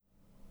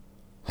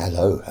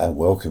Hello and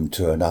welcome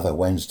to another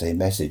Wednesday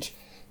message.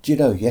 Do you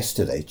know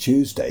yesterday,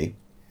 Tuesday,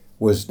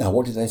 was the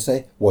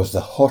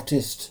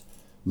hottest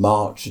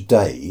March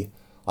day,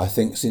 I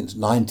think, since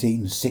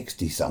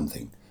 1960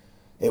 something.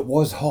 It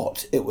was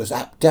hot. It was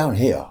up down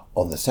here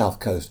on the south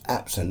coast,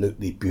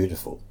 absolutely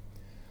beautiful.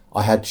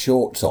 I had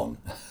shorts on.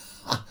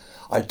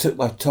 I took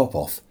my top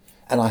off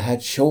and I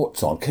had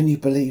shorts on. Can you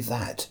believe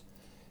that?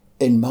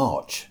 In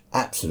March,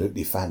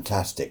 absolutely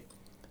fantastic.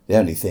 The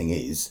only thing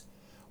is,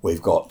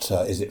 we've got,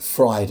 is it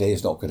Friday?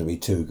 It's not going to be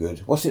too good.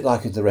 What's it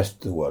like in the rest of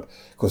the world?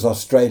 Because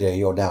Australia,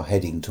 you're now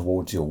heading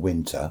towards your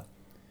winter.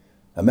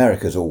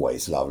 America's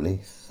always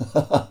lovely.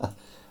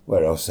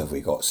 Where else have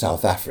we got?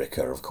 South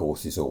Africa, of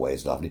course, is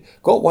always lovely.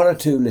 Got one or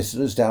two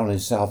listeners down in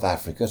South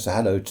Africa, so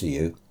hello to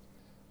you.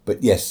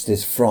 But yes,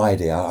 this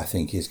Friday I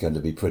think is going to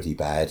be pretty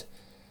bad.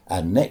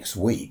 And next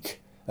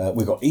week,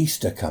 we've got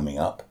Easter coming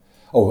up.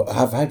 Oh,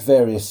 I've had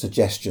various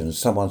suggestions.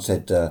 Someone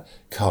said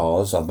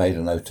cars. I've made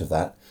a note of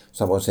that.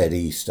 Someone said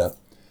Easter.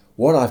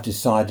 What I've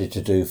decided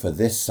to do for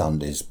this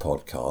Sunday's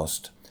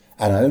podcast,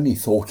 and I only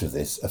thought of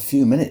this a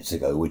few minutes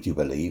ago, would you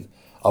believe?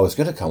 I was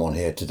going to come on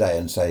here today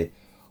and say,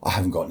 I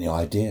haven't got any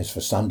ideas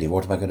for Sunday.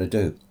 What am I going to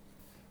do?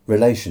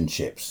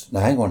 Relationships.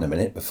 Now, hang on a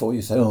minute before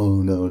you say,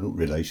 oh, no, not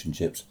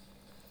relationships.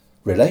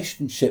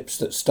 Relationships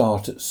that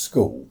start at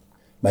school.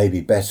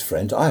 Maybe best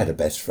friends. I had a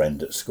best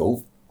friend at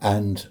school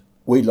and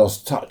we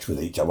lost touch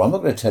with each other. I'm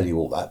not going to tell you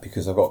all that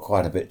because I've got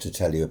quite a bit to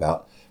tell you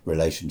about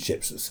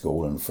relationships at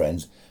school and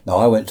friends. Now,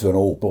 I went to an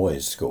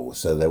all-boys school,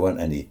 so there weren't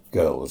any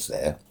girls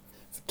there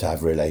to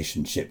have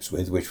relationships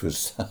with, which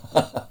was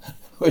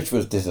which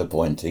was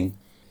disappointing.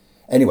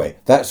 Anyway,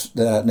 that's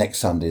the next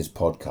Sunday's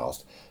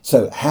podcast.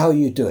 So how are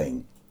you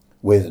doing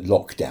with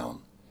lockdown?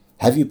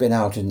 Have you been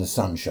out in the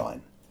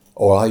sunshine?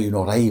 Or are you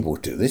not able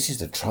to? This is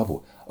the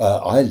trouble.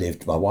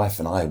 My wife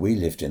and I, we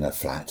lived in a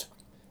flat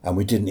and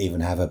we didn't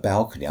even have a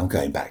balcony. I'm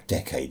going back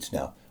decades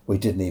now. We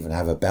didn't even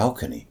have a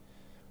balcony.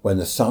 When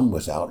the sun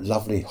was out,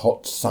 lovely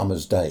hot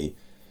summer's day,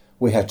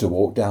 we had to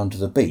walk down to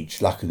the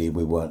beach. Luckily,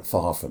 we weren't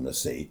far from the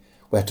sea.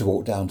 We had to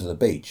walk down to the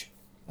beach.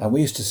 And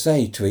we used to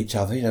say to each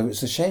other,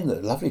 it's a shame that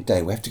a lovely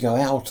day, we have to go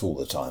out all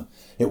the time.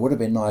 It would have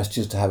been nice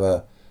just to have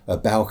a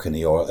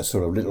balcony or a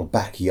sort of little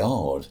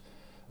backyard,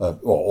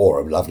 or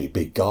a lovely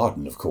big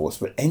garden, of course,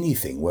 but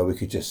anything where we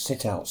could just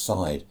sit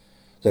outside.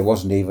 There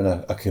wasn't even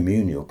a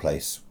communal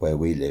place where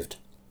we lived.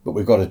 But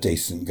we've got a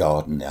decent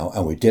garden now,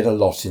 and we did a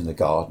lot in the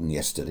garden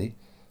yesterday.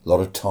 A lot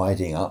of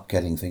tidying up,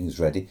 getting things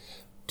ready.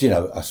 Do you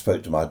know, I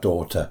spoke to my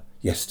daughter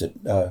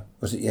yesterday,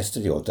 was it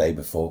yesterday or the day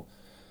before?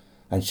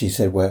 And she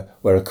said, we're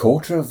a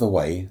quarter of the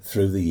way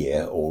through the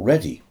year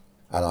already.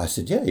 And I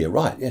said, yeah, you're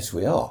right. Yes,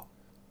 we are.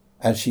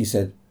 And she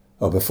said,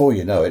 oh, before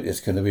you know it, it's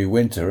going to be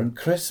winter and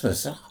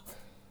Christmas. Oh,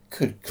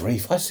 good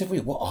grief. I said,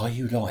 what are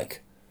you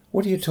like?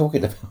 What are you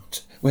talking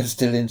about? We're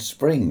still in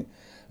spring.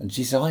 And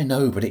she said, I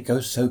know, but it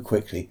goes so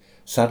quickly.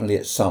 Suddenly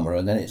it's summer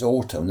and then it's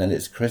autumn and then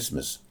it's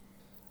Christmas.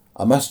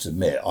 I must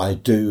admit, I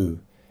do,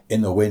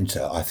 in the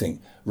winter, I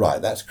think,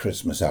 right, that's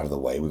Christmas out of the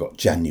way. We've got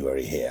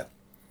January here.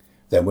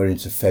 Then we're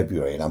into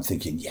February and I'm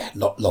thinking, yeah,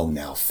 not long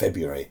now,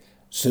 February.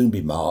 Soon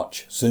be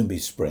March, soon be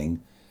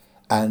spring.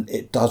 And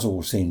it does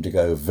all seem to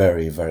go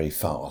very, very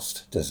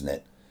fast, doesn't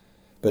it?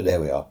 But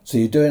there we are. So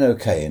you're doing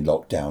okay in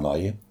lockdown, are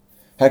you?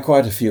 Had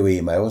quite a few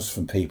emails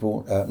from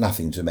people,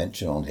 nothing to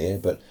mention on here,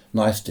 but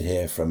nice to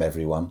hear from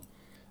everyone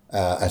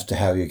as to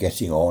how you're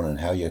getting on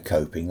and how you're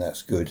coping.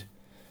 That's good.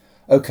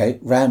 Okay,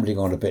 rambling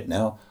on a bit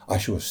now. I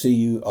shall see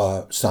you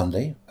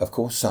Sunday, of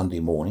course, Sunday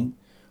morning,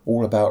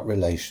 all about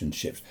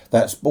relationships.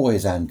 That's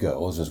boys and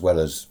girls, as well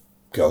as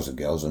girls and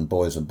girls and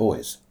boys and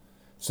boys.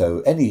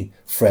 So any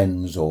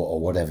friends or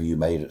whatever you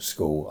made at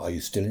school, are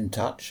you still in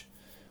touch?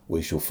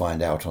 We shall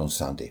find out on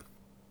Sunday.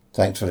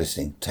 Thanks for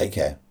listening. Take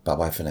care.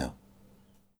 Bye-bye for now.